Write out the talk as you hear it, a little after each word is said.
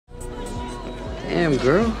Damn,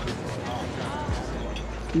 girl.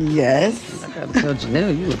 Yes. I gotta tell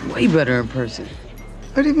Janelle, you look way better in person.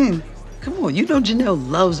 What do you mean? Come on, you know Janelle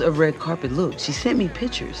loves a red carpet look. She sent me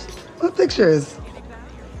pictures. What pictures?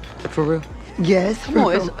 For real? Yes. Come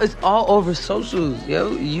on, it's all over socials,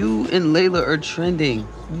 yo. You and Layla are trending.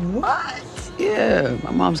 What? Yeah,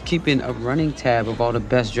 my mom's keeping a running tab of all the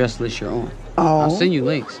best dress lists you're on. Oh. I'll send you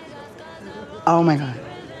links. Oh my God.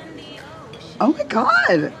 Oh my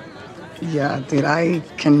God. Yeah, dude, I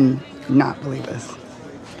can not believe this.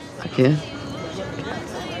 I can.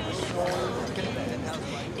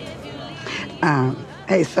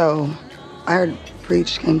 Hey, so I heard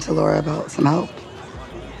Preach came to Laura about some help.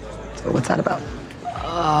 So what's that about?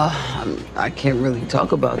 I can't really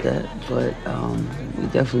talk about that, but we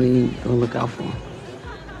definitely gonna look out for him.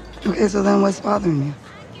 Okay, so then what's bothering you?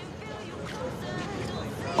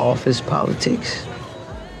 Office politics.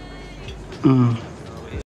 Mm.